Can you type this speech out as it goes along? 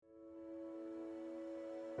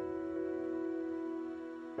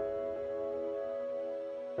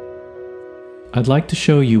I'd like to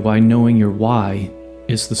show you why knowing your why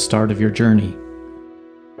is the start of your journey.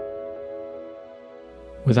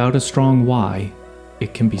 Without a strong why,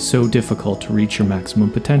 it can be so difficult to reach your maximum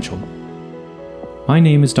potential. My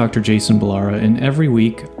name is Dr. Jason Ballara, and every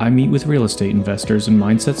week I meet with real estate investors and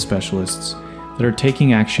mindset specialists that are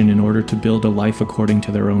taking action in order to build a life according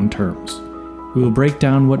to their own terms. We will break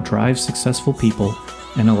down what drives successful people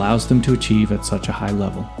and allows them to achieve at such a high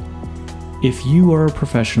level. If you are a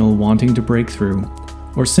professional wanting to break through,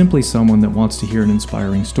 or simply someone that wants to hear an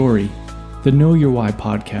inspiring story, the Know Your Why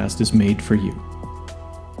podcast is made for you.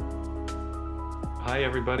 Hi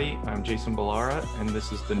everybody, I'm Jason Ballara, and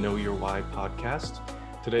this is the Know Your Why podcast.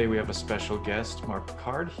 Today we have a special guest, Mark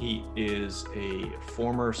Picard. He is a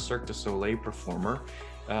former Cirque du Soleil performer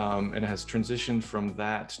and has transitioned from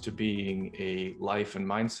that to being a life and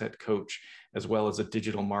mindset coach, as well as a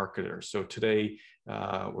digital marketer. So today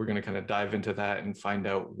we're going to kind of dive into that and find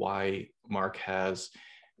out why Mark has,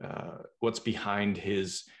 what's behind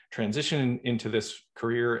his transition into this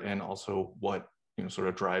career, and also what sort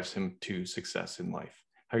of drives him to success in life.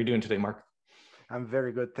 How are you doing today, Mark? I'm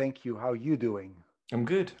very good. Thank you. How are you doing? I'm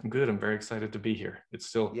good. I'm very excited to be here. It's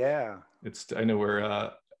still, I know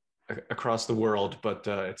we're across the world, but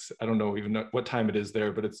I don't know even what time it is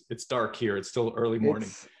there, but it's dark here. It's still early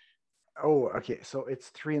morning. Okay. So it's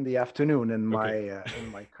 3 in the afternoon Okay.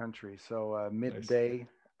 in my country. So midday, Nice.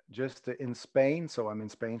 just in Spain. So I'm in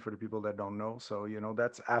Spain for the people that don't know. So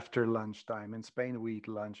that's after lunchtime. In Spain, we eat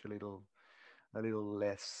lunch a little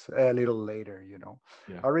later.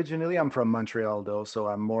 Yeah. Originally, I'm from Montreal though, so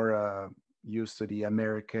I'm more used to the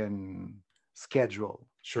American schedule.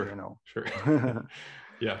 Sure. You know. Sure.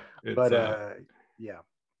 Yeah. But yeah.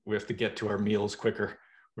 We have to get to our meals quicker.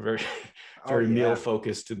 We're very, Oh very meal yeah.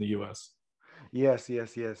 focused in the US. Yes.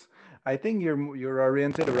 I think you're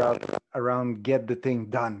oriented around get the thing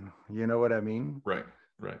done. You know what I mean? Right.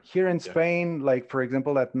 Right. Here in Yeah. Spain, like for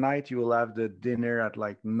example, at night you will have the dinner at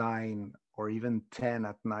like 9 or even 10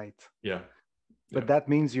 at night. Yeah. Yeah. But that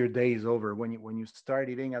means your day is over. When you start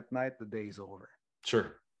eating at night, the day is over.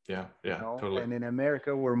 Sure. Yeah. Yeah. Totally. And in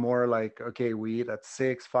America we're more like, okay, we eat at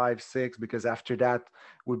 6 5 6, because after that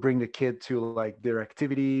we bring the kid to like their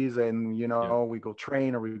activities, and Yeah. we go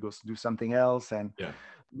train or we go do something else, and Yeah.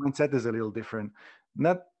 mindset is a little different.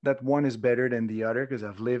 Not that one is better than the other, because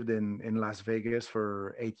I've lived in Las Vegas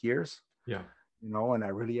for 8 years, Yeah. and I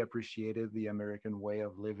really appreciated the American way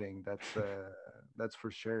of living. That's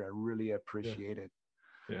for sure. I really Yeah. appreciate it.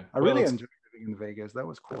 Yeah. I Well, really it's enjoyed living in Vegas. That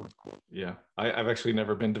was cool. yeah. I've actually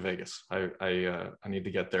never been to Vegas. I need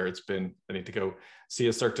to get there. I need to go see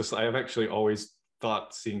a Cirque du Soleil. I've actually always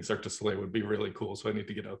thought seeing Cirque du Soleil would be really cool. So I need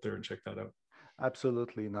to get out there and check that out.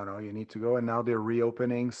 Absolutely. No, you need to go. And now they're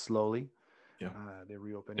reopening slowly. Yeah. They're Yeah.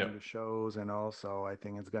 reopening the shows, and also I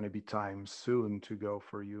think it's going to be time soon to go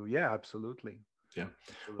for you. Yeah, absolutely. Yeah.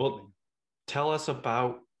 Absolutely. Well, tell us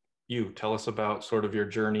about you. Tell us about sort of your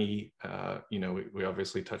journey. We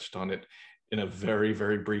obviously touched on it in a very,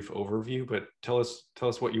 very brief overview, but tell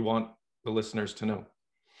us what you want the listeners to know.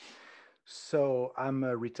 So I'm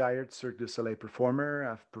a retired Cirque du Soleil performer.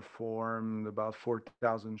 I've performed about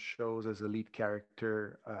 4,000 shows as a lead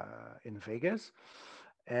character in Vegas.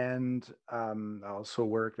 And I also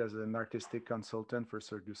worked as an artistic consultant for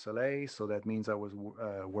Cirque du Soleil. So that means I was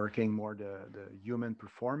working more the human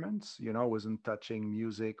performance. I wasn't touching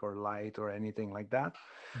music or light or anything like that,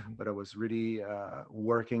 Mhm. but I was really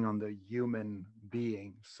working on the human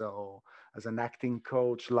being. So as an acting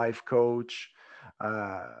coach, life coach.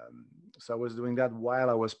 So I was doing that while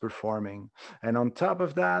I was performing. And on top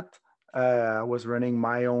of that, I was running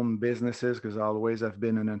my own businesses, because I always have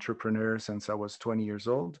been an entrepreneur since I was 20 years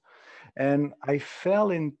old. And I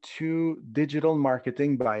fell into digital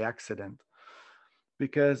marketing by accident,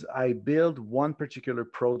 because I built one particular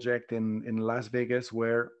project in Las Vegas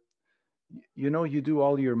where you do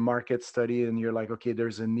all your market study and you're like, okay,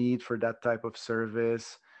 there's a need for that type of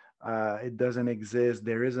service. It doesn't exist.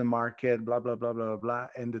 There is a market, blah, blah, blah, blah, blah.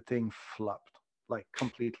 And the thing flopped, like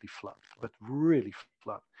completely flopped, but really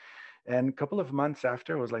flopped. And a couple of months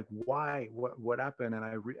after, I was like, why? What happened? And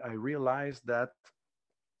I realized that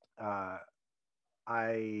uh,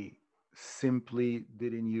 I simply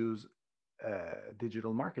didn't use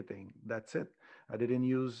digital marketing. That's it. I didn't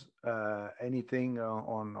use anything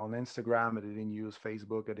on Instagram. I didn't use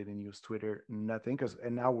Facebook. I didn't use Twitter. Nothing.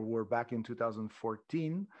 And now we're back in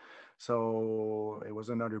 2014, so it was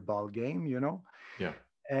another ball game. Yeah.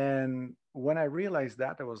 And when I realized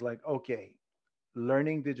that, I was like, okay,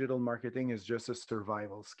 learning digital marketing is just a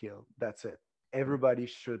survival skill. That's it. Right. Everybody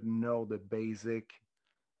should know the basic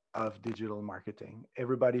of digital marketing.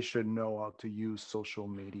 Everybody should know how to use social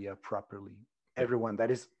media properly. Yeah. everyone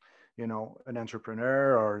that is, an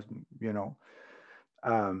entrepreneur or, you know,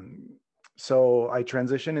 um, so I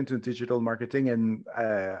transitioned into digital marketing, and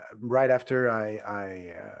right after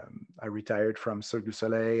I retired from Cirque du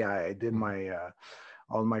Soleil, I did Mhm. my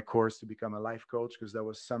all my course to become a life coach, because there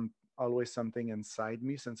was always something inside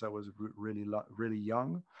me since I was really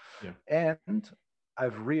young. Yeah. And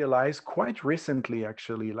I've realized quite recently,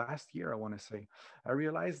 actually last year, I want to say, I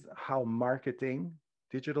realized how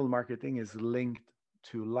digital marketing is linked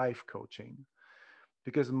to life coaching,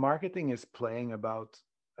 because marketing is playing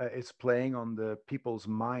on the people's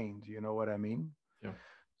mind. You know what I mean? Yeah.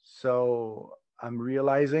 So I'm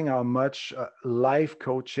realizing how much life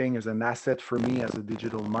coaching is an asset for me as a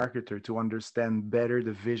digital marketer, to understand better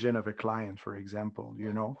the vision of a client, for example,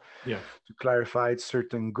 Yeah. to clarify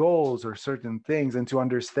certain goals or certain things, and to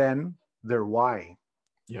understand their why,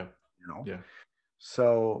 Yeah. you know. Yeah.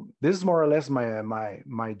 So this is more or less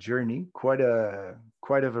my journey, quite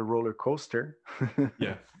of a roller coaster.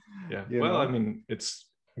 Yeah. Yeah. you Well, I know mean, it's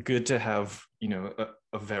good to have,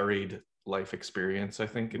 a varied life experience. I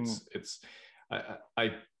think Mm. I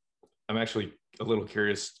I'm actually a little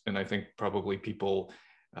curious, and I think probably people,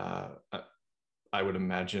 uh, I would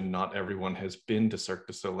imagine not everyone has been to Cirque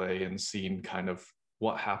du Soleil and seen kind of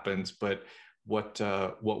what happens, but what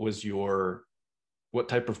was what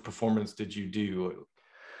type of performance did you do?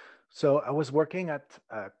 So I was working at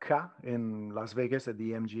Ka in Las Vegas at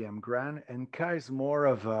the MGM Grand, and Ka is more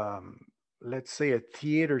of, let's say, a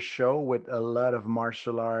theater show with a lot of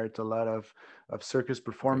martial art, a lot of circus Okay.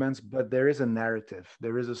 performance, but there is a narrative,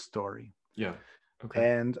 there is a story. Yeah. Okay.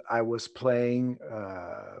 And I was playing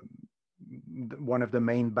one of the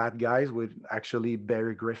main bad guys, with actually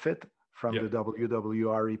Barry Griffith from Yeah. the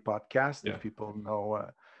WWRE podcast. Yeah. If people know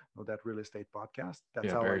that real estate podcast, that's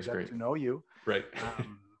Yeah. how I Barry's got great. to know you. Right.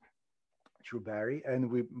 Um, Through Barry, and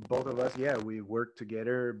we both of us, yeah, we worked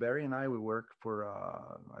together. Barry and I, we worked for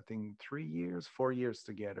I think 3 years, 4 years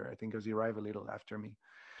together. I think because he arrived a little after me,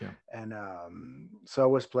 Yeah. and so I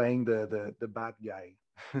was playing the bad guy.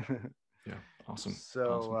 Yeah. Awesome. So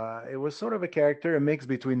Awesome. it was sort of a character, a mix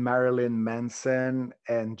between Marilyn Manson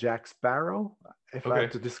and Jack Sparrow, if I have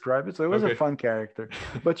Okay. to describe it. So it was a Okay. fun character.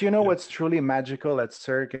 But you know Yeah. what's truly magical at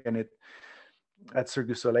Cirque, at Cirque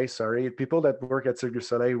du Soleil, sorry. People that work at Cirque du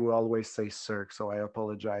Soleil will always say Cirque, so I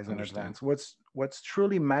apologize in Understand. advance. What's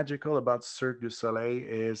truly magical about Cirque du Soleil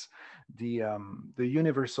is the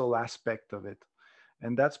universal aspect of it,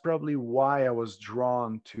 and that's probably why I was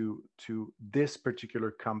drawn to this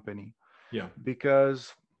particular company, Yeah.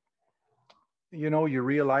 because you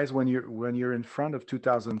realize when you're in front of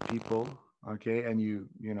 2,000 people, okay, and you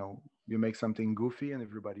make something goofy and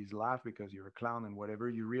everybody's laugh because you're a clown and whatever,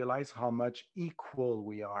 you realize how much equal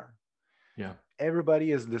we are. Yeah.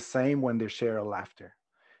 Everybody is the same when they share a laughter.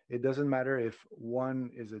 It doesn't matter if one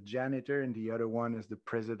is a janitor and the other one is the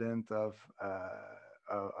president of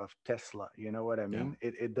Tesla. You know what I Yeah. mean?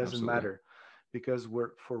 It doesn't Absolutely. matter, because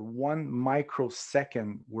we're, for one microsecond,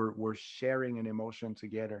 we're sharing an emotion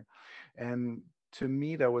together. And to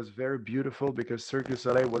me, that was very beautiful, because Cirque du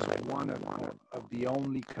Soleil was one of the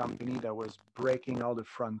only company that was breaking all the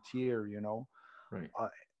frontier, Right. uh,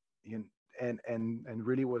 in, and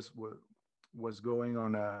really was going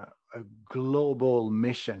on a global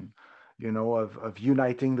mission, of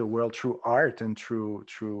uniting the world through art, and through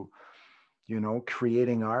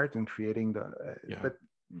creating art and creating Yeah. but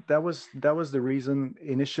that was the reason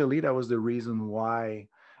initially. That was the reason why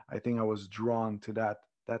I think I was drawn to that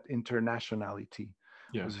internationality.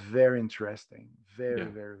 It Yeah. was very interesting, Yeah. very,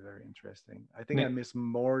 very, very interesting. I think I Nick, miss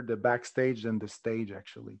more the backstage than the stage,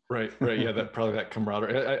 actually. right, right. Yeah, that probably that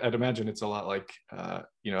camaraderie. I'd imagine it's a lot like,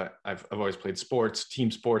 I've always played sports. Team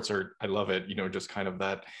sports are, I love it. Just kind of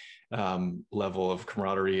that level of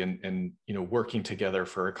camaraderie and working together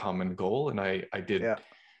for a common goal. And I did, Yeah.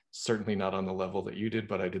 certainly not on the level that you did,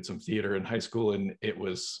 but I did some theater in high school, and it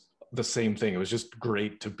was the same thing. It was just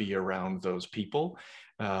great to be around those people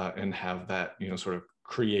and have that sort of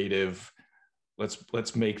creative,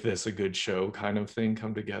 let's make this a good show kind of thing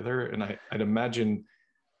come together. And I'd imagine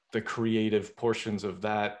the creative portions of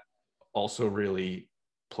that also really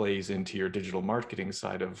plays into your digital marketing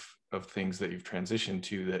side of things that you've transitioned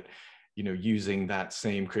to, that using that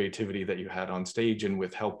same creativity that you had on stage and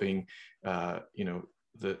with helping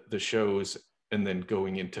the shows, and then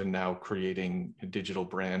going into now creating a digital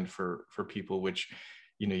brand for people, which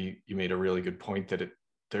you made a really good point that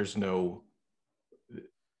there's no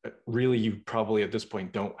really, you probably at this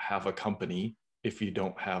point don't have a company if you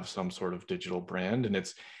don't have some sort of digital brand. And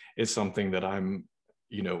it's something that I'm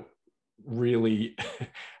really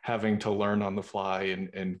having to learn on the fly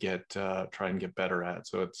and get try and get better at.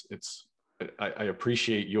 So it's I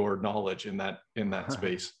appreciate your knowledge in that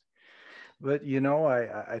space. But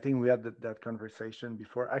I think we had that conversation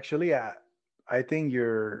before. Actually, I think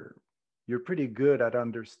you're pretty good at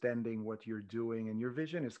understanding what you're doing, and your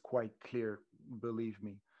vision is quite clear. Believe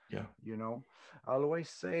me. Yeah. You know, I always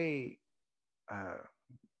say, uh,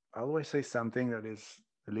 I always say something that is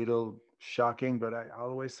a little shocking, but I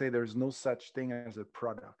always say there's no such thing as a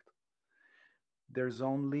product. There's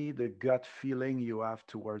only the gut feeling you have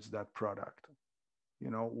towards that product.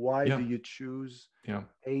 Why do Yeah. you choose Yeah.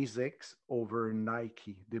 ASICS over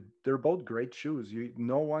Nike? They're both great shoes.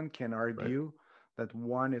 No one can Right. argue that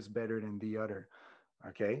one is better than the other.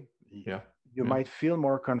 Okay. Yeah. You Yeah. might feel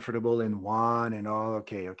more comfortable in one and all.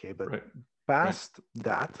 Okay. Okay. But Right. Right. past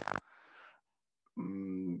that,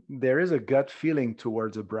 there is a gut feeling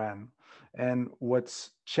towards a brand. And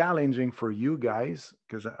what's challenging for you guys,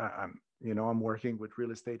 because I'm working with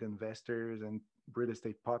real estate investors and real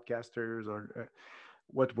estate podcasters, or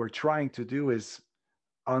what we're trying to do is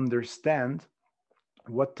understand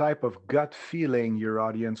what type of gut feeling your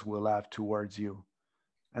audience will have towards you.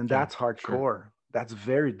 And Yeah. that's Sure. hardcore. That's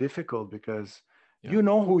very difficult because Yeah. you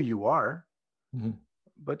know who you are, Mhm.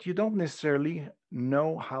 but you don't necessarily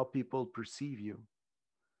know how people perceive you.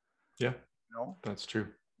 Yeah. No. That's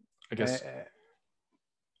true. I guess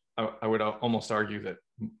Uh, I would almost argue that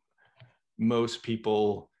most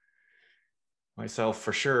people, myself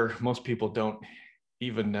for sure, most people don't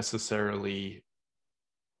even necessarily,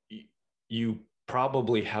 you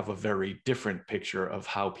probably have a very different picture of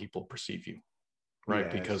how people perceive you, right?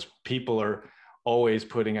 Because yes. people are always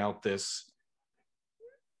putting out this,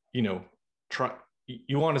 you know, try,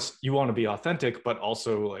 you want to be authentic, but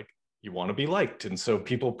also like you want to be liked. And so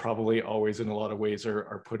people probably always in a lot of ways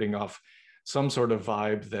are putting off some sort of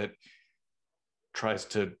vibe that tries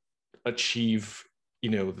to achieve,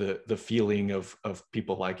 the feeling of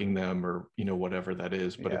people liking them, or whatever that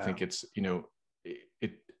is. But I Yeah. think it's,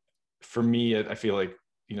 it for me, I feel like,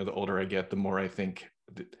 the older I get, the more I think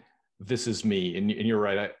that this is me. And you're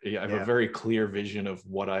right. I have a Yeah. very clear vision of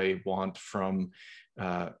what I want from,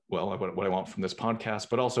 what I want from this podcast,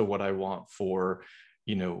 but also what I want for,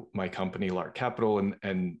 my company, Lark Capital,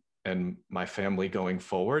 and my family going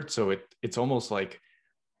forward. So it's almost like,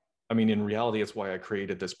 I mean, in reality, it's why I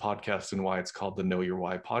created this podcast, and why it's called the Know Your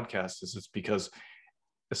Why podcast, is it's because,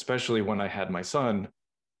 especially when I had my son,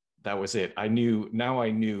 that was it. I knew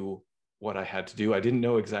what I had to do. I didn't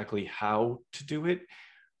know exactly how to do it,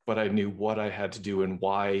 but I knew what I had to do and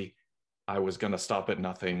why I was going to stop at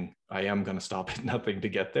nothing. I am going to stop at nothing to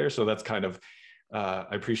get there. So that's kind of, I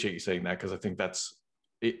appreciate you saying that, because I think that's,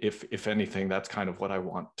 if anything, that's kind of what I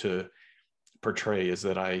want to portray, is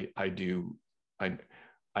that I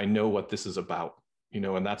I know what this is about,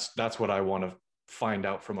 and that's what I want to find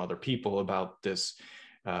out from other people about this,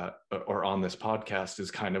 or on this podcast,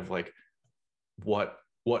 is kind of like, what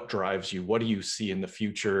drives you, what do you see in the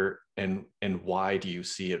future, and why do you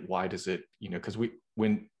see it, why does it, because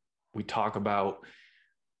when we talk about,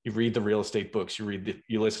 you read the real estate books,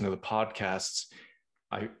 you listen to the podcasts,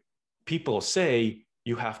 I people say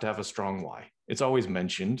you have to have a strong why. It's always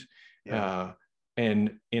mentioned. Yeah. uh,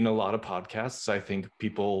 and in a lot of podcasts, I think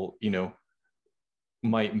people,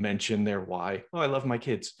 might mention their why. Oh, I love my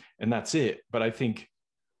kids, and that's it. But I think,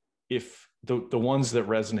 if the ones that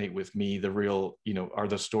resonate with me, the real, are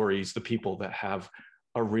the stories, the people that have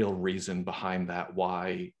a real reason behind that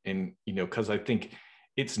why. And, because I think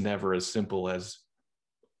it's never as simple as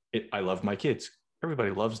I love my kids. Everybody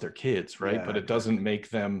loves their kids, right? Yeah. But it Exactly. doesn't make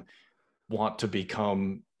them want to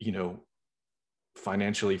become,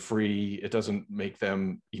 financially free. It doesn't make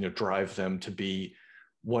them, drive them to be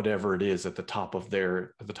whatever it is at the top of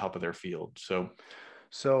their field. So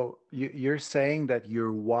So you're saying that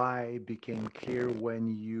your why became clear when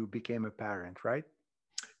you became a parent, right?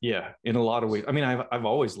 yeah, in a lot of ways. I mean, I've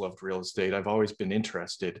always loved real estate. I've always been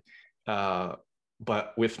interested, uh,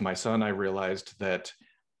 but with my son, I realized that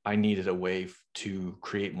I needed a way to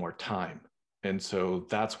create more time, and so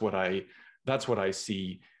that's what I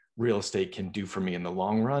see real estate can do for me in the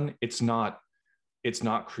long run. It's not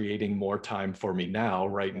creating more time for me now.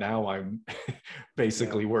 Right Yeah. now, I'm Yeah.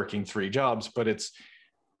 basically working 3 jobs, but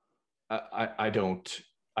I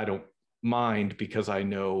don't mind, because I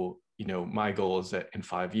know, my goal is that in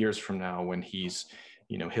 5 years from now, when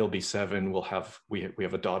he'll be 7, we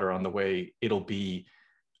have a daughter on the way. It'll be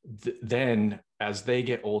then, as they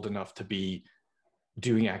get old enough to be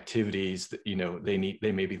doing activities that,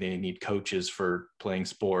 they need coaches for playing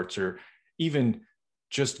sports, or even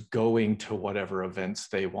just going to whatever events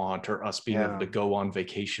they want, or us being able Yeah. to go on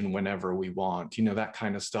vacation whenever we want. That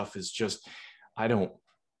kind of stuff is just, I don't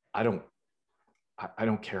I don't I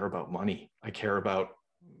don't care about money. I care about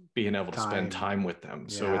being able to spend Time. time with them.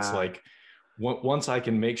 So it's Yeah. like once I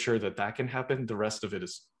can make sure that that can happen, the rest of it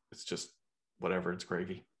is, it's just whatever, it's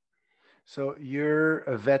gravy. So you're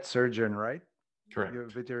a vet surgeon, right? You're a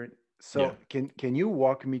Correct. veteran. Yeah. So can you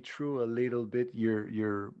walk me through a little bit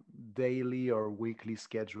your daily or weekly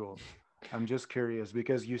schedule? I'm just curious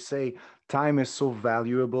because you say time is so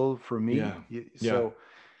valuable for me. Yeah. Yeah. So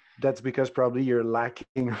that's because probably you're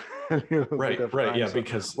lacking a little bit Right. of Right. time. Yeah. So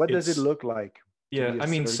Because what does it it's, look like to yeah. be a I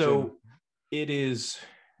mean, surgeon? so it is,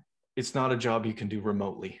 it's not a job you can do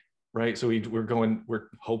remotely, right? So we're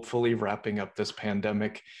hopefully wrapping up this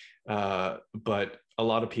pandemic, but a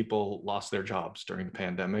lot of people lost their jobs during the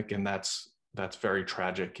pandemic, and that's very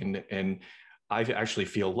tragic. And I actually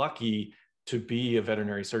feel lucky to be a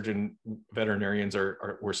veterinary surgeon. Veterinarians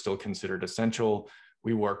we're still considered essential.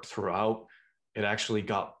 We worked throughout. It actually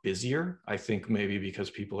got busier, I think, maybe because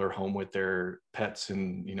people are home with their pets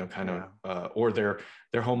and, kind of, Yeah. or they're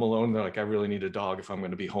home alone. They're like, I really need a dog if I'm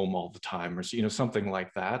going to be home all the time, or something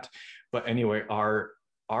like that. But anyway,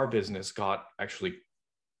 our business got actually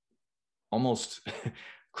almost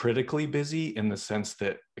critically busy in the sense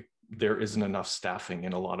that there isn't enough staffing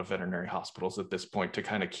in a lot of veterinary hospitals at this point to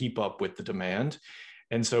kind of keep up with the demand.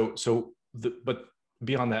 And but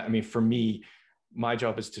beyond that, I mean, for me, my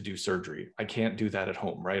job is to do surgery. I can't do that at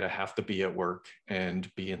home, right? I have to be at work and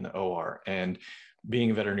be in the OR. And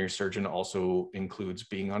being a veterinary surgeon also includes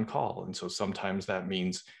being on call. And so sometimes that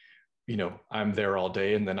means, I'm there all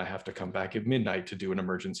day and then I have to come back at midnight to do an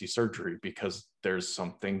emergency surgery because there's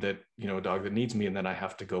something that, a dog that needs me, and then I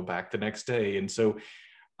have to go back the next day. And so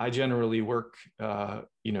I generally work, 5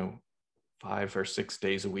 or 6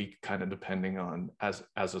 days a week, kind of depending on as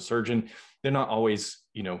a surgeon. They're not always,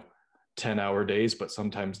 10-hour days, but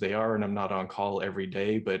sometimes they are. And I'm not on call every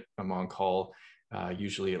day, but I'm on call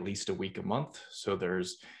usually at least a week a month. So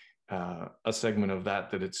there's a segment of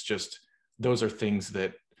that it's just, those are things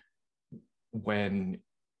that when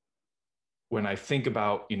I think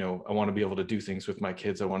about, I want to be able to do things with my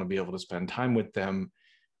kids, I want to be able to spend time with them.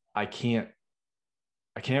 I can't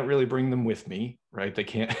really bring them with me, right? They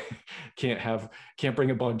can't can't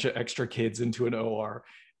bring a bunch of extra kids into an OR,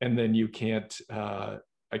 and then you can't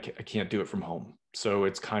I can't do it from home. So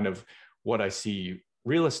it's kind of what I see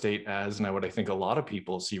real estate as, and what I think a lot of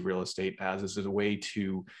people see real estate as, is a way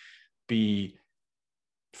to be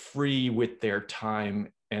free with their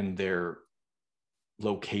time and their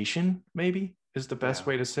location, maybe is the best Yeah.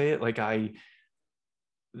 way to say it. Like,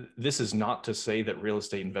 this is not to say that real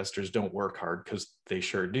estate investors don't work hard, because they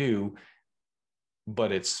sure do,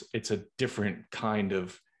 but it's a different kind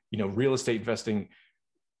of, real estate investing.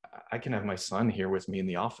 I can have my son here with me in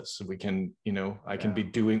the office, and we can, I can Yeah.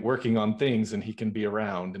 be working on things, and he can be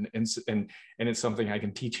around, and it's something I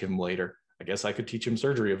can teach him later. I guess I could teach him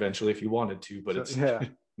surgery eventually if he wanted to, but So it's yeah.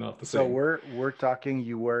 not the So same. we're talking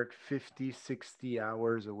you work 50, 60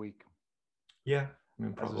 hours a week Yeah, I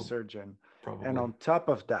mean, as a probably. surgeon. And Probably. on top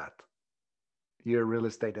of that, you're a real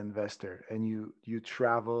estate investor and you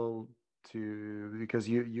travel to because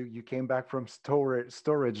you came back from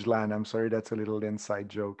storage land. I'm sorry, that's a little inside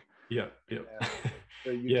joke. Yeah, yeah. Yeah.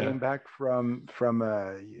 So you Yeah. came back from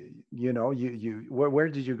you where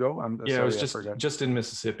did you go? I'm Yeah, I was sorry, I forgot. just in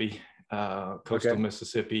Mississippi, coastal Okay.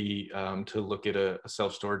 Mississippi, to look at a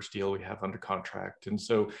self-storage deal we have under contract, and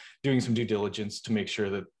so doing some due diligence to make sure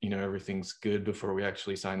that everything's good before we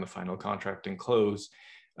actually sign the final contract and close.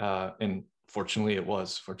 And fortunately,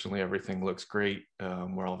 Fortunately, everything looks great.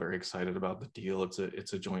 We're all very excited about the deal.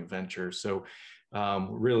 It's a joint venture, so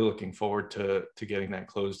really looking forward to getting that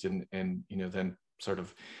closed, and then sort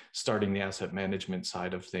of starting the asset management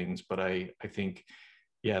side of things. But I think,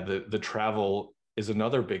 yeah, the travel is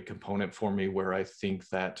another big component for me, where I think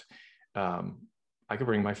that I could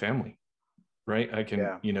bring my family, right? I can,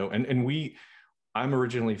 Yeah. and I'm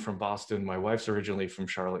originally from Boston. My wife's originally from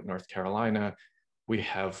Charlotte, North Carolina. We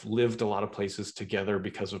have lived a lot of places together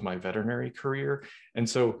because of my veterinary career. And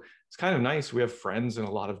so it's kind of nice. We have friends in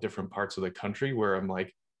a lot of different parts of the country, where I'm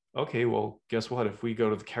like, okay, well, guess what? If we go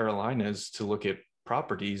to the Carolinas to look at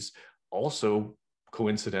properties, also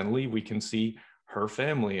coincidentally, we can see her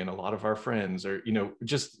family and a lot of our friends, or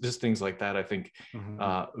just things like that. I think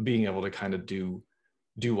Mhm. being able to kind of do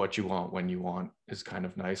what you want when you want is kind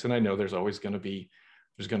of nice. And I know there's going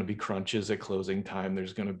to be crunches at closing time.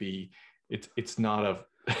 There's going to be, it's not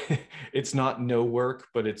it's not no work,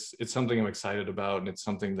 but it's something I'm excited about, and it's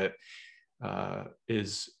something that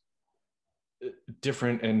is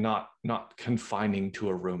different and not confining to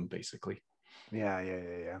a room, basically.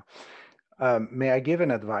 Yeah. May I give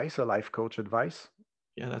an advice, a life coach advice?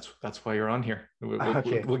 Yeah, that's why you're on here.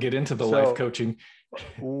 Okay. We'll get into the life So coaching.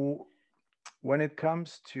 w- when it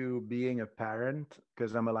comes to being a parent,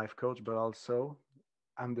 because I'm a life coach, but also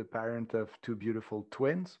I'm the parent of two beautiful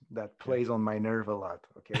twins that Yeah. plays on my nerve a lot.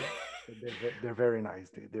 Okay. They're very nice.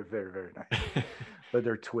 They're very, very nice. But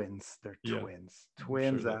they're twins. They're Yeah, twins. I'm sure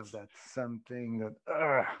Twins have that's that something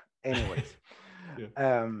that, anyways.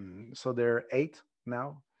 yeah. So they're 8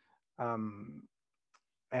 now. Um,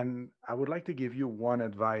 and I would like to give you one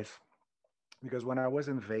advice because when I was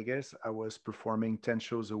in Vegas, I was performing 10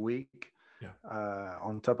 shows a week Yeah.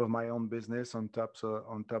 on top of my own business, on top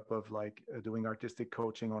of like doing artistic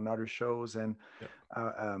coaching on other shows. And Yeah.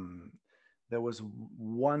 uh, um, there was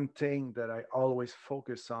one thing that I always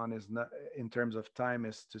focus on is not in terms of time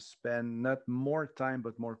is to spend not more time,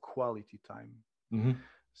 but more quality time. Hmm.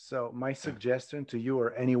 So my Yeah. suggestion to you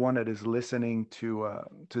or anyone that is listening to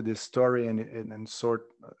this story and sort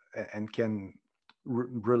and can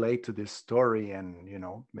relate to this story, and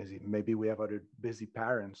maybe we have other busy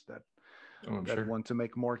parents Oh, I'm that sure. want to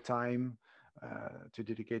make more time to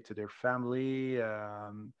dedicate to their family.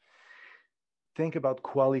 Think about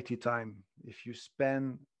quality time. If you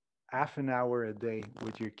spend half an hour a day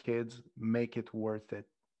with your kids, make it worth it.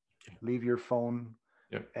 Yeah. Leave your phone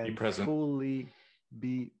Yeah. Be and present. fully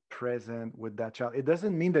be present with that child. It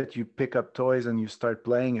doesn't mean that you pick up toys and you start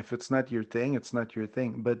playing. If it's not your thing, it's not your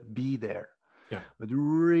thing, but be there. Yeah. But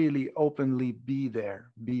really openly be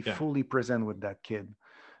there. Be Yeah. fully present with that kid.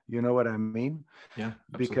 You know what I mean? Yeah.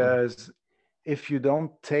 Absolutely. Because if you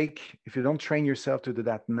don't train yourself to do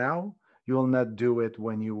that now, you will not do it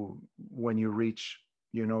when you reach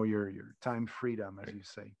your time freedom, as Right. you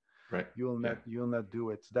say. Right. Yeah. You will not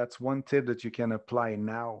do it. That's one tip that you can apply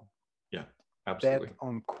now. Yeah. Bet Absolutely.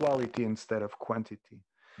 on quality instead of quantity.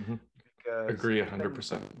 Hmm. Because Agree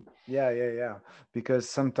 100%. yeah, because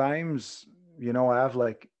sometimes I have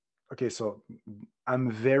like, okay, so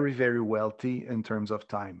I'm very, very wealthy in terms of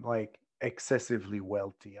time, like excessively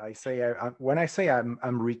wealthy. When I say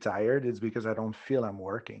I'm retired, it's because I don't feel I'm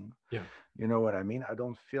working. Yeah. You know what I mean? I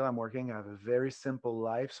don't feel I'm working. I have a very simple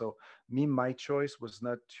life. So my choice was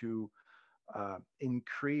not to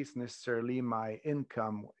increase necessarily my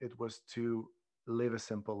income. It was to live a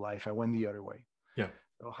simple life. I went the other way. Yeah.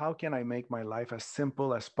 So how can I make my life as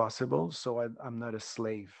simple as possible so I'm not a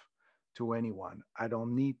slave to anyone? I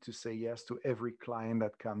don't need to say yes to every client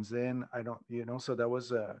that comes in. I don't, so that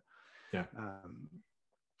was Yeah. um,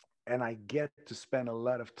 and I get to spend a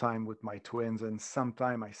lot of time with my twins. And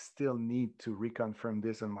sometimes I still need to reconfirm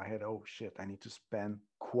this in my head. Oh shit, I need to spend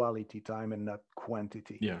quality time and not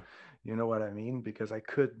quantity. Yeah. You know what I mean? Because I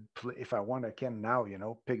could play, if I want, I can now,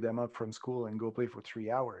 pick them up from school and go play for 3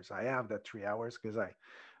 hours. I have that 3 hours because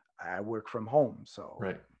I work from home. So,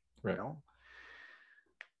 Right. you Right. know,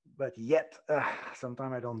 but yet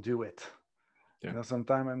sometimes I don't do it. Yeah.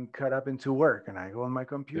 Sometimes I'm caught up into work and I go on my Yeah.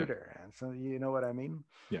 computer. And so, you know what I mean?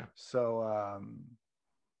 Yeah. So,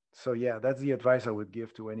 so yeah, that's the advice I would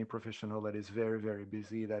give to any professional that is very, very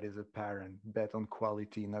busy, that is a parent. Bet on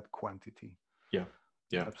quality, not quantity. Yeah.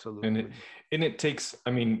 Yeah. And it Absolutely. and it takes,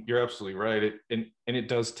 I mean, you're absolutely right. And it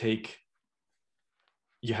does take,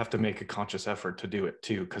 you have to make a conscious effort to do it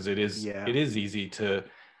too, because Yeah. it is easy to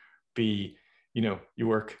be, you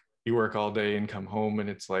work all day and come home, and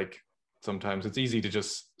it's like sometimes it's easy to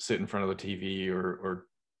just sit in front of the TV or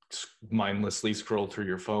mindlessly scroll through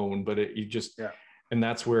your phone, but you just, Yeah. and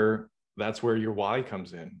that's where your why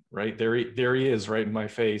comes in, right? There he is right in my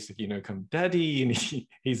face, come daddy, and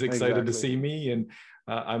he's excited to Exactly. see me, and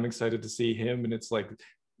I'm excited to see him, and it's like,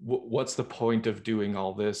 what's the point of doing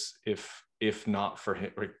all this if not for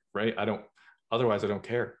him, right? Otherwise I don't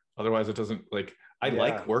care. Otherwise it doesn't, like, I Yeah.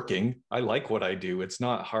 like working. I like what I do. It's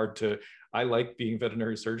not hard to, I like being a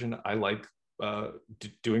veterinary surgeon. I like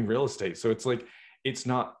doing real estate. So it's like, it's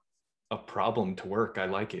not a problem to work. I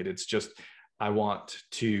like it. It's just, I want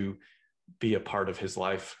to be a part of his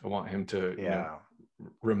life. I want him to, Yeah.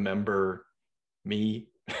 remember me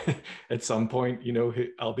at some point.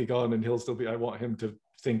 I'll be gone and he'll still be, I want him to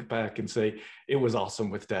think back and say, it was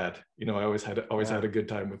awesome with dad. I always Yeah. had a good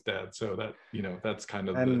time with dad. So that, that's kind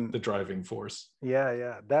of And the driving force.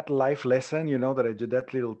 yeah. That life lesson, that I did,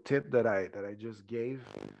 that little tip that I just gave,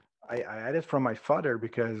 I had it from my father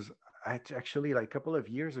because I actually, like a couple of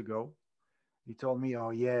years ago, he told me,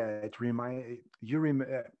 "Oh yeah,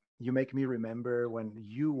 you make me remember when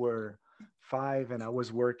you were 5 and I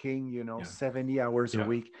was working, Yeah. 70 hours a Yeah.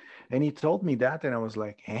 week." And he told me that, and I was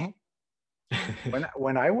like, "Eh?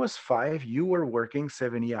 When I was 5, you were working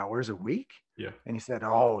 70 hours a week?" Yeah. And he said,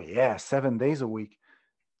 "Oh yeah, 7 days a week."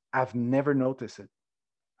 I've never noticed it.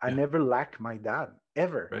 I Yeah. never lacked my dad.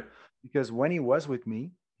 ever, Right. because when he was with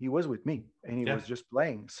me and he Yeah. was just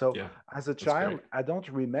playing. So Yeah. as a That's great. child, I don't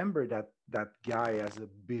remember that guy as a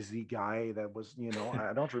busy guy that was,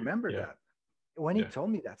 I don't remember Yeah. that. When he Yeah. told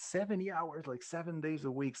me that 70 hours, like 7 days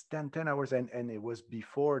a week, 10 hours, and it was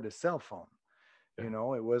before the cell phone.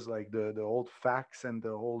 Yeah. It was like the old fax and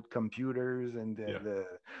the old computers and Yeah.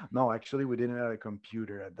 the no, actually we didn't have a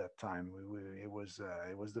computer at that time. It was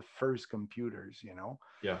the first computers. Yeah.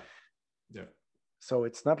 Yeah. So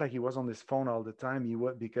it's not like he was on his phone all the time. He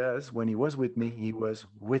was, because when he was with me, he was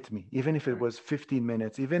with me, even if it Right. was 15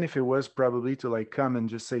 minutes, even if it was probably to like come and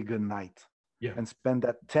just say good night Yeah. and spend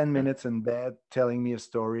that 10 Yeah. minutes in bed telling me a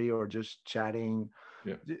story or just chatting.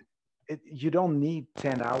 Yeah. You don't need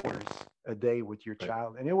 10 hours a day with your Right.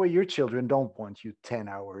 child. Anyway, your children don't want you 10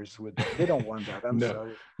 hours with them. They don't want that. I'm No,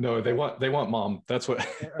 sorry. no, Uh, they want mom. That's what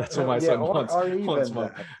that's what my yeah, son or, wants. or Wants even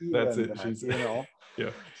mom. that, That's even it. that, She's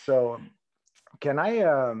yeah. So can I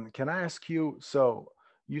ask you? So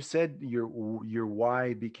you said your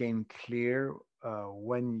why became clear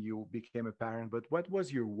when you became a parent, but what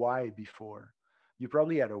was your why before? You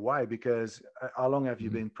probably had a why because how long have you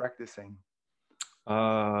Mhm. been practicing?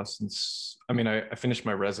 Since I mean, I finished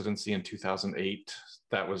my residency in 2008.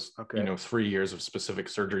 That was, Okay. 3 years of specific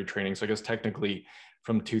surgery training. So I guess technically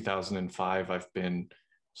from 2005, I've been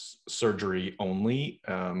surgery only,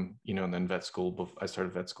 and then vet school. I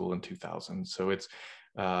started vet school in 2000. So it's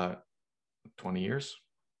uh, 20 years,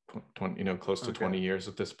 20, close to Okay. 20 years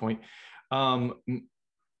at this point. Um,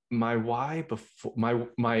 my why before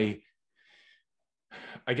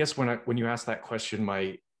I guess when you ask that question,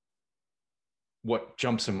 what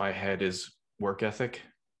jumps in my head is work ethic.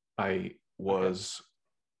 I Okay. was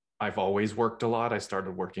I've always worked a lot. I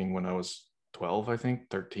started working when I was 12, I think,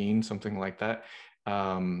 13, something like that.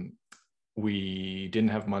 Um, we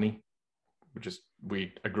didn't have money.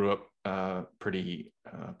 I grew up pretty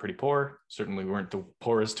poor. Certainly, we weren't the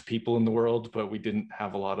poorest people in the world, but we didn't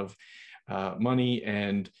have a lot of money,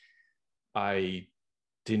 and I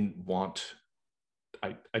didn't want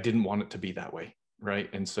I didn't want it to be that way, right?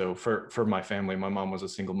 And so for my family, my mom was a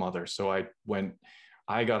single mother, so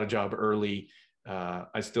I got a job early.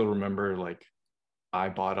 I still remember, like, I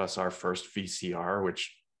bought us our first VCR,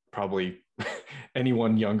 which probably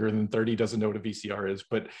anyone younger than 30 doesn't know what a VCR is,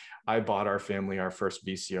 but I bought our family our first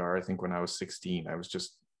VCR, I think, when I was 16.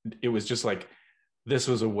 It was just like, this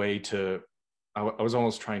was a way to, I was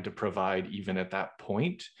almost trying to provide even at that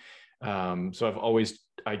point. So I've always,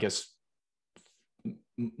 I guess,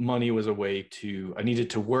 money was a way I needed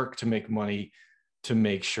to work to make money to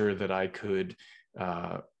make sure that I could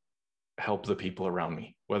uh, help the people around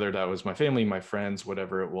me, whether that was my family, my friends,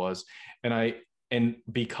 whatever it was. And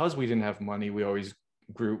because we didn't have money, we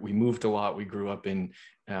moved a lot. We grew up in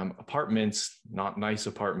apartments, not nice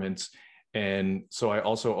apartments. And so I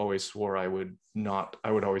also always swore I would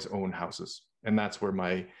always own houses. And that's where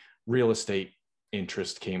my real estate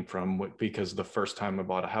interest came from, because the first time I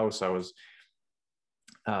bought a house, I was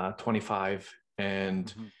 25,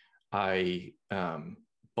 and Hmm. I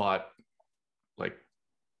bought, like,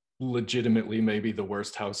 legitimately maybe the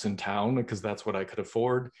worst house in town, because that's what I could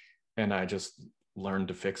afford. And I just learned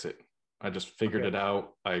to fix it. I just figured Okay. it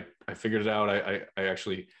out. I figured it out. I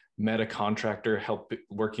actually met a contractor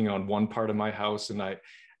working on one part of my house, and I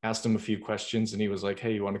asked him a few questions, and he was like,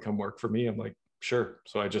 "Hey, you want to come work for me?" I'm like, "Sure."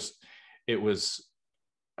 So it was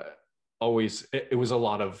uh, it was a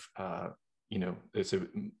lot of, it's a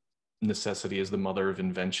necessity is the mother of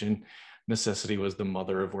invention. Necessity was the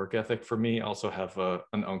mother of work ethic for me. I also have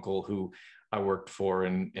an uncle who I worked for,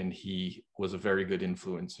 and he was a very good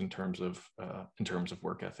influence in terms of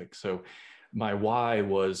work ethic. So my why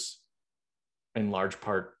was, in large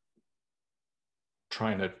part,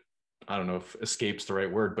 trying to, I don't know if escape's the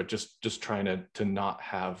right word, but just trying to not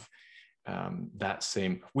have that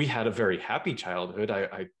same. We had a very happy childhood.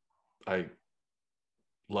 I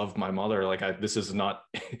love my mother. Like, this is not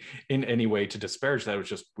in any way to disparage that. It was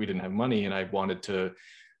just, we didn't have money, and I wanted to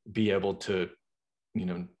be able to, you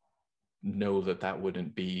know that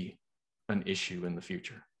wouldn't be an issue in the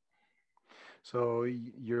future. So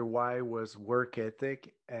your why was work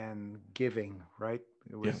ethic and giving, right?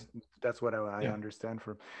 It Yeah. was That's what I Yeah. understand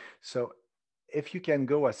from. So if you can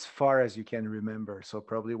go as far as you can remember, so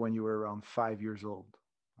probably when you were around 5 years old,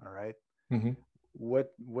 all right. Mm-hmm.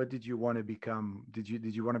 What did you want to become? Did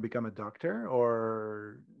you want to become a doctor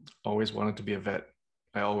or Always wanted to be a vet.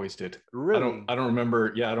 I always did. really? I don't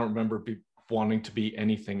remember. Yeah. I don't remember wanting to be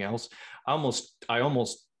anything else. I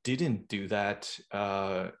almost didn't do that.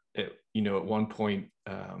 At one point,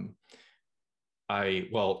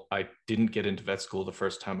 I didn't get into vet school the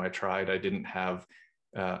first time I tried. I didn't have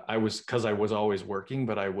because I was always working,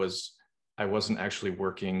 but I wasn't actually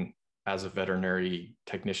working as a veterinary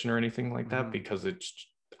technician or anything like that, Mm-hmm. because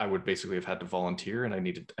I would basically have had to volunteer, and I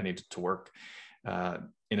needed to work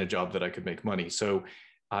in a job that I could make money. So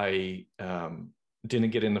I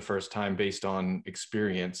didn't get in the first time based on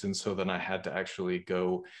experience, and so then I had to actually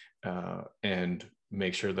go and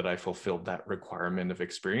make sure that I fulfilled that requirement of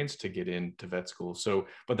experience to get into vet school. So,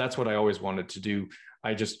 but that's what I always wanted to do.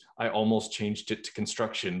 I almost changed it to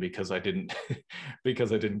construction because I didn't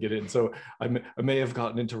because I didn't get in. So I may have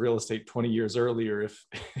gotten into real estate 20 years earlier if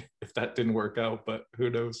if that didn't work out, but who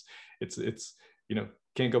knows? It's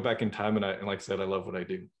can't go back in time, and like I said, I love what I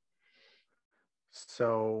do.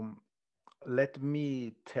 So let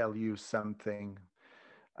me tell you something.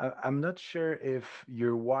 I'm not sure if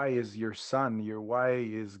your why is your son, your why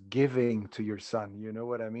is giving to your son. You know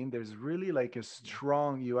what I mean? There's really like a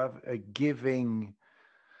strong, you have a giving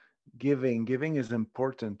is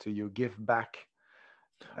important to you. Give back,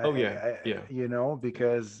 Oh yeah, yeah,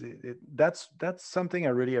 because that's something I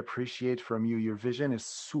really appreciate from you. Your vision is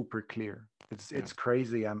super clear. yeah, It's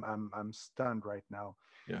crazy. I'm stunned right now.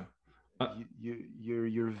 yeah. Uh,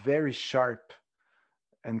 You're very sharp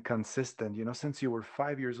and consistent. Since you were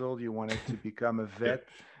 5 years old, you wanted to become a yeah, vet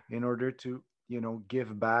in order to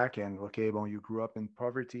give back. And okay, well, you grew up in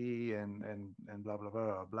poverty and blah blah blah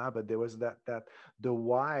blah blah. But there was that the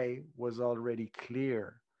why was already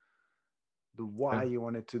clear. The yeah, why you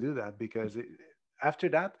wanted to do that, because after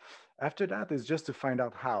that after that is just to find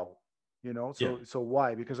out how. yeah, So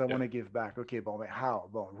why? Because I yeah, want to give back. Okay, but how?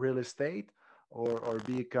 Well, real estate, or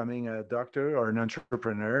becoming a doctor or an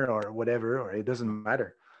entrepreneur or whatever, or it doesn't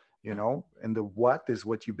matter. yeah, And the what is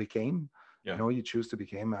what you became. yeah, You choose to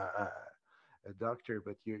become a doctor,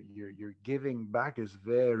 but your giving back is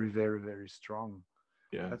very, very, very strong.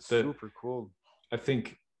 yeah. That's super cool. I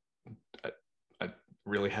think I, I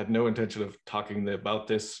really had no intention of talking about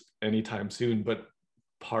this anytime soon, but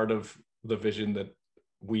part of the vision that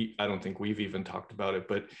I don't think we've even talked about it,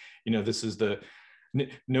 but this is the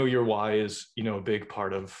know your why is a big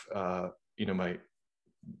part of my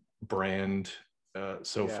brand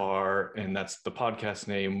so Yeah. far, and that's the podcast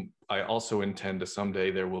name. I also intend to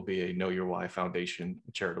someday there will be a Know Your Why Foundation,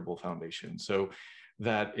 charitable foundation. So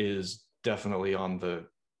that is definitely on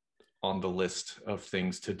the list of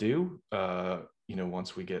things to do.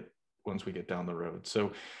 Once we get down the road.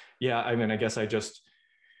 So yeah, I mean, I guess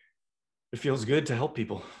it feels good to help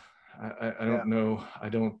people. I Yeah. don't know. I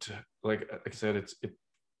don't like I said,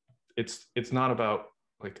 it's not about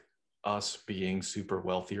like us being super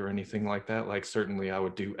wealthy or anything like that. Like certainly I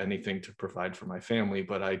would do anything to provide for my family,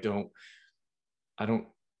 but I don't,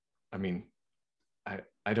 I mean,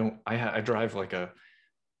 I don't, I drive like a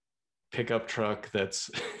pickup truck that's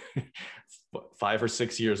 5 or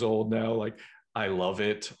 6 years old now. Like I love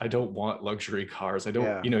it. I don't want luxury cars. I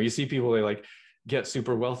don't, Yeah. you see people, they like get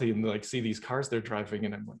super wealthy and like see these cars they're driving,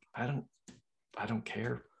 and I'm like, I don't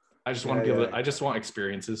care. I just want Yeah. to be able Yeah. to, I just want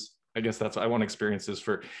experiences. I guess that's, I want experiences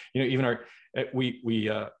for, even we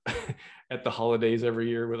at the holidays every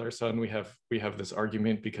year with our son, we have this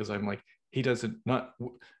argument because I'm like, he doesn't, not,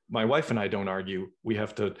 my wife and I don't argue. We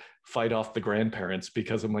have to fight off the grandparents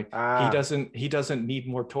because I'm like, Ah. he doesn't need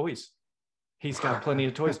more toys. He's got plenty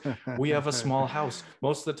of toys. We have a small house.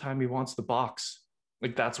 Most of the time he wants the box.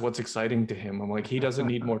 Like that's what's exciting to him. I'm like, he doesn't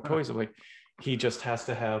need more toys. I'm like, he just has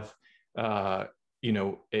to have a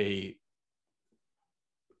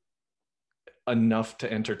enough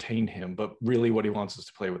to entertain him, but really what he wants is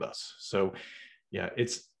to play with us. So yeah,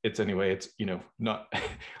 it's anyway, it's not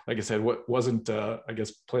like I said, what wasn't I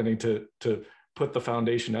guess planning to put the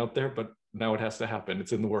foundation out there, but now it has to happen.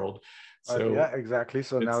 It's in the world. Yeah, So exactly.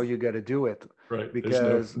 So now it's you got to do it, right.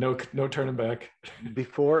 There's because no turning back.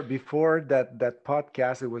 before that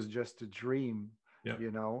podcast, it was just a dream, Yeah.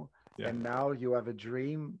 you know, Yeah. and now you have a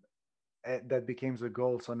dream that becomes a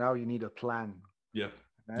goal. So now you need a plan, Yeah.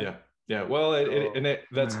 right? Yeah. Yeah. Well, So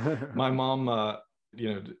that's my mom.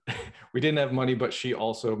 We didn't have money, but she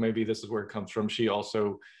also, maybe this is where it comes from. She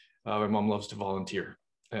also, my mom loves to volunteer,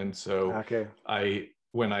 and so okay,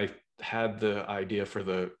 when I had the idea for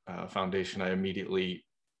the foundation,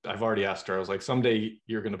 I've already asked her. I was like, someday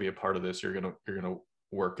you're going to be a part of this. You're gonna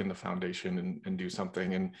work in the foundation and do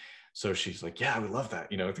something. And so she's like, yeah, I would love that.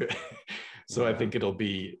 So I yeah. think it'll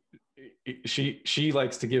be. She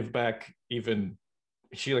likes to give back. Even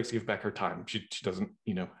she likes to give back her time. She doesn't.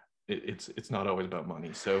 It's not always about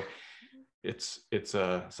money. So it's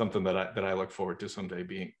something that I look forward to someday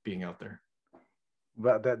being out there.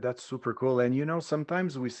 But that's super cool. And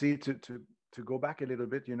sometimes we see, to go back a little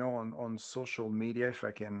bit, on social media, if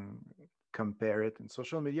I can compare it. In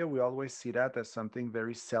social media, we always see that as something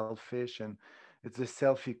very selfish, and it's a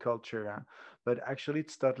selfie culture. But actually,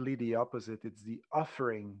 it's totally the opposite. It's the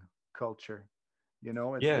offering culture.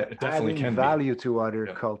 It's Yeah, the it definitely adding can be. value to other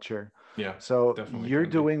Yeah. culture. Yeah, So definitely you're can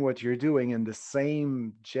be. doing what you're doing in the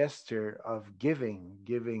same gesture of giving,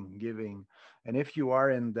 giving, giving. And if you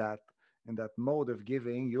are in that mode of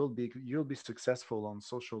giving, you'll be successful on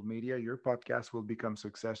social media. Your podcast will become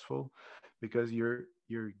successful because you're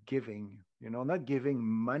giving, not giving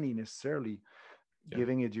money necessarily, Yeah.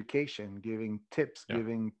 giving education, giving tips, Yeah.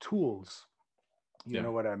 giving tools. You Yeah.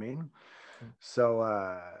 know what I mean? Yeah. So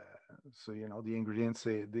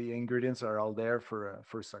the ingredients are all there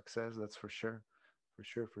for success. That's for sure, for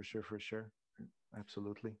sure, for sure, for sure.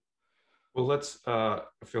 Absolutely. Well, let's I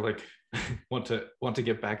feel like want to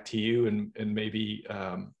get back to you, and maybe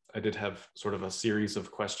I did have sort of a series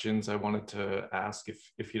of questions I wanted to ask,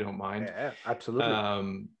 if you don't mind. Yeah, absolutely.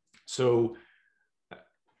 Um, so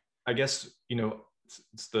I guess,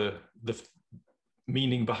 it's the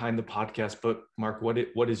meaning behind the podcast, but Mark,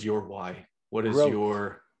 what is your why? What is Growth,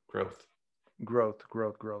 your growth? growth,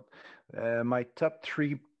 growth, growth. My top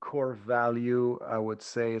three core value, I would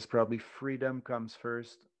say, is probably freedom comes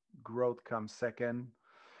first, growth comes second,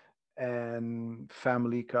 and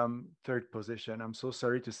family come third position. I'm so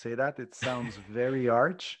sorry to say that. It sounds very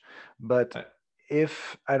arch, but I,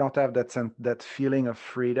 if I don't have that feeling of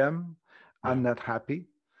freedom, yeah. I'm not happy.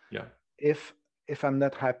 Yeah. If I'm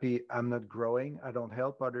not happy, I'm not growing. I don't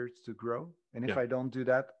help others to grow. And if Yeah. I don't do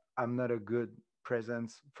that, I'm not a good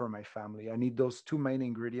presence for my family. I need those two main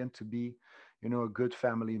ingredients to be, a good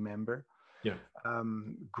family member. Yeah.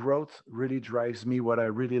 Growth really drives me. What I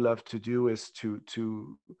really love to do is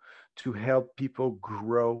to help people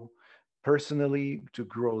grow personally, to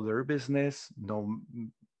grow their business. No,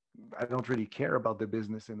 I don't really care about the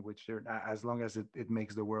business in which they're, as long as it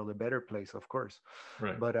makes the world a better place, of course.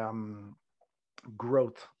 Right. But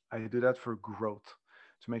growth, I do that for growth,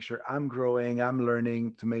 to make sure I'm growing, I'm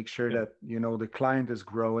learning, to make sure Yeah. that the client is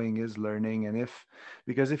growing, is learning. And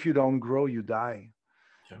because if you don't grow, you die.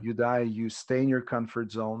 Yeah. You stay in your comfort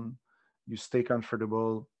zone, you stay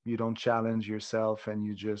comfortable, you don't challenge yourself, and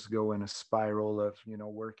you just go in a spiral of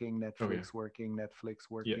working Oh yeah. Netflix, working Netflix,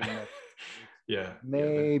 Yeah. working Netflix. Yeah. Yeah.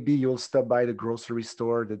 Maybe you'll stop by the grocery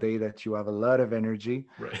store the day that you have a lot of energy.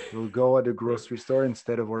 Right. You'll go at the Right. grocery store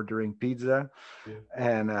instead of ordering pizza. Yeah.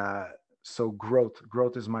 And so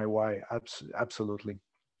growth is my why. Absolutely.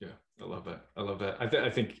 Yeah. I love that. I love that. I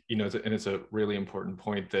think, and it's a really important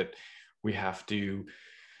point that we have to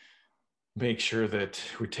make sure that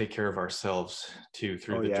we take care of ourselves too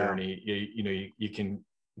through Oh the yeah. journey. You can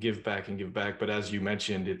give back and give back, but as you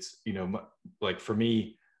mentioned, it's, like for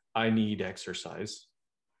me, I need exercise,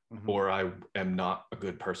 Hmm. or I am not a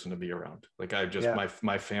good person to be around. Like I just, Yeah.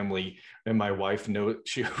 my family and my wife know,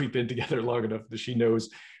 we've been together long enough that she knows,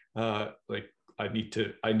 like I need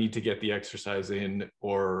to get the exercise in,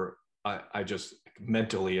 or I just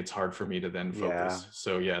mentally, it's hard for me to then Yeah. focus.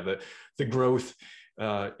 So yeah, the growth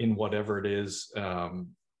in whatever it is.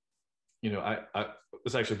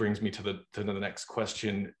 This actually brings me to the next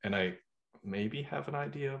question, and I maybe have an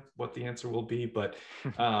idea of what the answer will be, but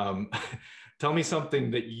um, tell me something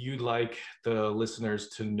that you'd like the listeners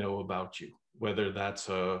to know about you, whether that's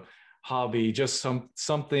a hobby, just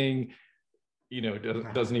something,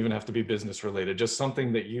 doesn't even have to be business related, just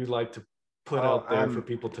something that you'd like to put Oh, out there for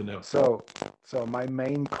people to know. so my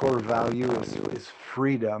main core value is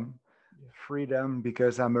freedom. Yeah. Freedom,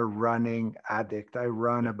 because I'm a running addict. I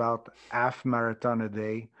run Yeah. about half marathon a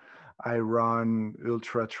day. I run Right.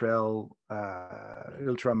 ultra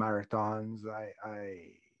marathons.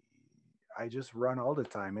 I just run all the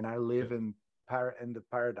time, and I Yeah. live in the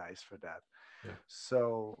paradise for that. Yeah.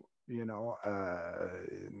 So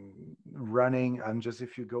running. I'm just,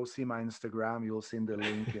 if you go see my Instagram, you'll see in the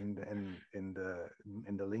link in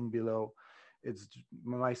the link below. It's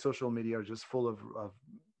my social media are just full of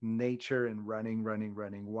nature and running, running,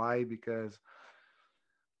 running. Why? Because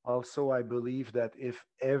also I believe that if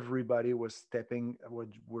everybody were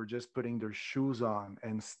just putting their shoes on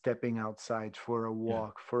and stepping outside for a Yeah.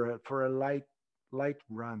 walk, for a light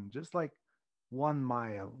run, just like 1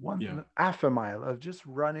 mile, Yeah. one half a mile of just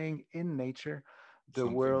running in nature, the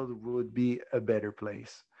Something. world would be a better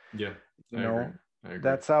place. Yeah. You I agree. know, I agree.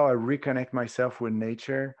 that's how I reconnect myself with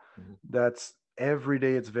nature. Mhm. That's every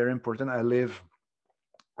day. It's very important.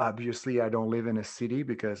 Obviously, I don't live in a city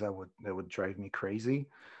because that would drive me crazy.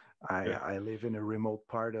 Yeah. I live in a remote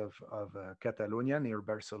part of Catalonia near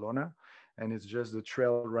Barcelona, and it's just the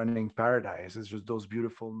trail running paradise. It's just those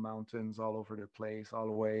beautiful mountains all over the place,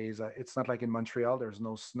 always. It's not like in Montreal, there's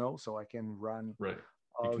no snow, so I can run Right.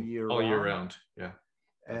 You all can year all year round. round. Yeah,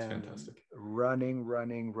 that's And fantastic.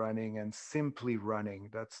 running, and simply running.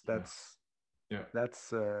 Yeah, yeah,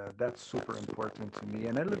 That's super important to me.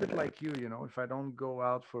 And a little bit like you, if I don't go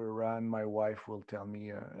out for a run, my wife will tell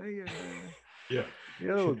me, "Hey, yeah.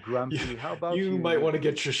 you're a little you, grumpy. How about you you? might want to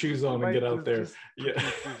get your shoes You on and get might out there. just put Yeah,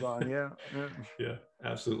 your shoes on." Yeah. yeah,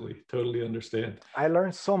 absolutely, totally understand. I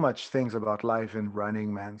learned so much things about life in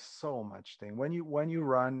running, man. So much thing. When you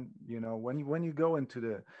run, when you go into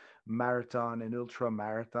the marathon and ultra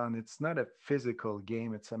marathon, it's not a physical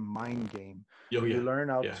game, it's a mind game. Oh You yeah, learn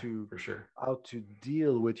how yeah, to for sure. how to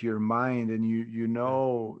deal with your mind, and Yeah,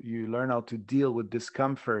 you learn how to deal with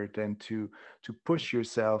discomfort and to push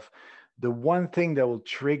yourself. The one thing that will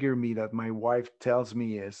trigger me that my wife tells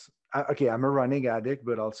me is, okay, I'm a running addict,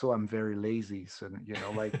 but also I'm very lazy. So,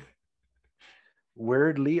 like,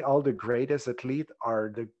 weirdly, all the greatest athletes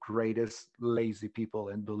are the greatest lazy people.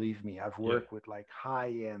 And believe me, I've yeah, worked with like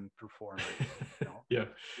high-end performers. yeah,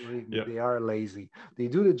 Believe me, yeah. they are lazy. They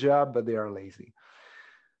do the job, but they are lazy.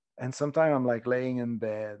 And sometimes I'm like laying in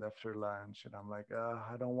bed after lunch, and I'm like,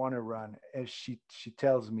 I don't want to run. And she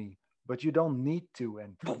tells me, but you don't need to.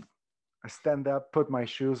 And I stand up, put my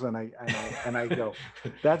shoes, and I go.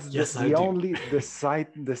 That's Yes, I the do. only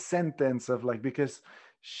the sentence of, like, because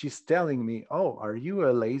she's telling me, "Oh, are you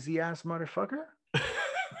a lazy ass motherfucker?"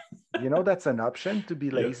 That's an option to be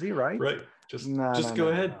Yeah, lazy, right? right. No, no, Just go no,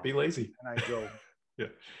 no, ahead, no. be lazy. And I go, Yeah,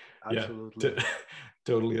 yeah, absolutely.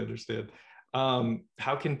 totally understand.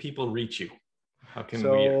 How can people reach you? How can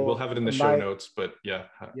we'll So have it in the show my notes, but yeah.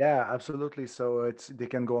 Yeah, absolutely. So they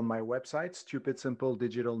can go on my website,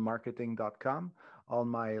 stupidsimpledigitalmarketing.com. All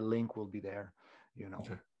my link will be there, you know.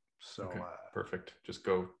 Okay. So Okay. Perfect. Just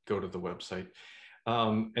go to the website.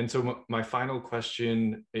 And so my final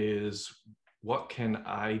question is, what can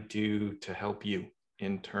I do to help you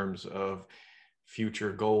in terms of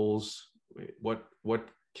future goals? What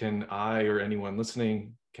can I or anyone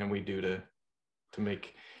listening can we do to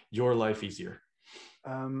make your life easier?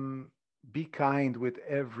 um, be kind with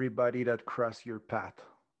everybody that cross your path.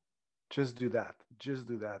 Just do that. Just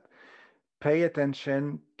do that. Pay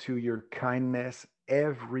attention to your kindness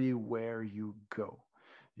everywhere you go.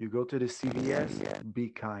 You go to the CVS, be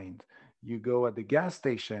kind. You go at the gas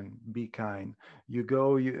station, be kind. You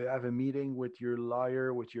have a meeting with your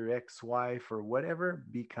lawyer, with your ex-wife or whatever,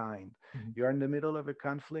 be kind. Mhm. You're in the middle of a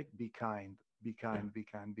conflict, be kind. Be Yeah. kind, be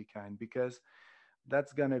kind, be kind, because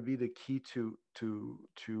that's gonna be the key to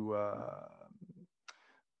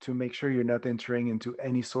make sure you're not entering into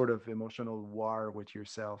any sort of emotional war with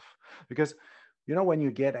yourself. Because when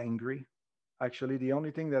you get angry, actually the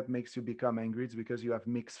only thing that makes you become angry is because you have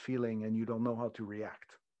mixed feeling and you don't know how to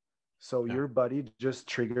react. So Yeah. your body just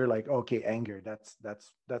trigger, like, okay, anger, that's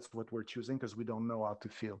what we're choosing because we don't know how to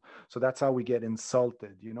feel. So that's how we get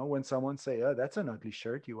insulted, when someone say, oh, that's an ugly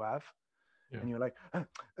shirt you have, Yeah. and you're like,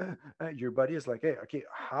 your body is like, hey, okay,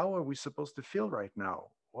 how are we supposed to feel right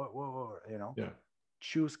now? Whoa. Yeah.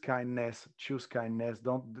 Choose kindness.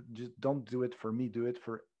 Don't do it for me, do it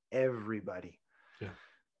for everybody. Yeah.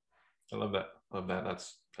 I love that. Love that.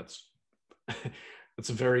 That's that's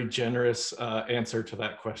a very generous answer to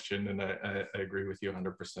that question, and I agree with you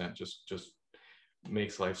 100%. Just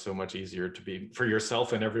makes life so much easier to be for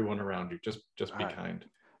yourself and everyone around you. Just be uh, kind.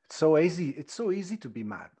 it's so easy to be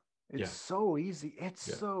mad. It's Yeah. so easy. It's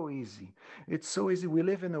Yeah. so easy. It's so easy. We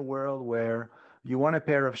live in a world where you want a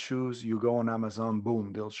pair of shoes, you go on Amazon,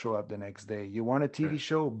 boom, they'll show up the next day. You want a TV Right.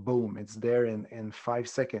 show, boom, it's there in 5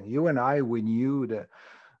 seconds. You and I, we knew the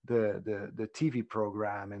TV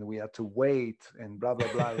program, and we had to wait and blah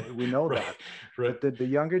blah blah. We know Right. that. Right. But the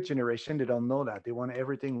younger generation, they don't know that. They want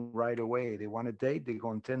everything right away. They want a date, they go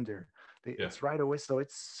on Tinder. Yeah. It's right away. So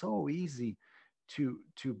it's so easy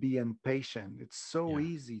to be impatient. It's so Yeah.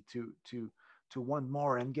 easy to want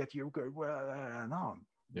more and get your good. Well, no,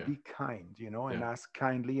 Yeah. be kind, and Yeah. ask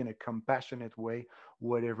kindly in a compassionate way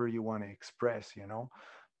whatever you want to express,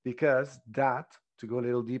 because that, to go a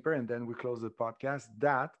little deeper and then we close the podcast,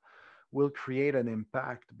 that will create an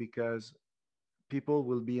impact because people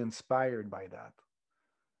will be inspired by that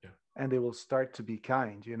Yeah. and they will start to be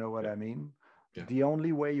kind. You know what Yeah. I mean? Yeah. The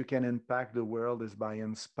only way you can impact the world is by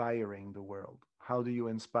inspiring the world. How do you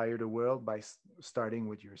inspire the world? By starting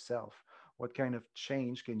with yourself. What kind of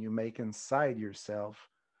change can you make inside yourself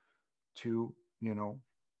to, you know,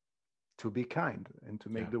 to be kind and to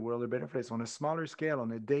Yeah. make the world a better place on a smaller scale,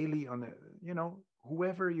 on a daily, on a,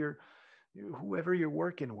 whoever you're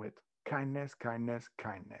working with? Kindness, kindness,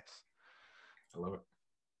 kindness. I love it.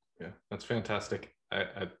 Yeah, that's fantastic.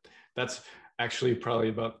 That's actually probably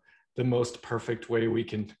about the most perfect way we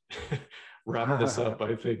can wrap this up.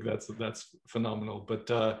 I think that's phenomenal. But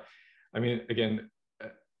I mean, again,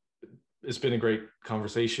 it's been a great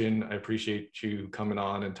conversation. I appreciate you coming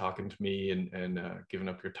on and talking to me and giving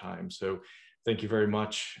up your time. So thank you very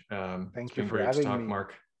much. It's Thank you been for great to having talk, me.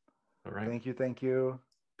 Mark. All right. Thank you. Thank you.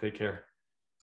 Take care.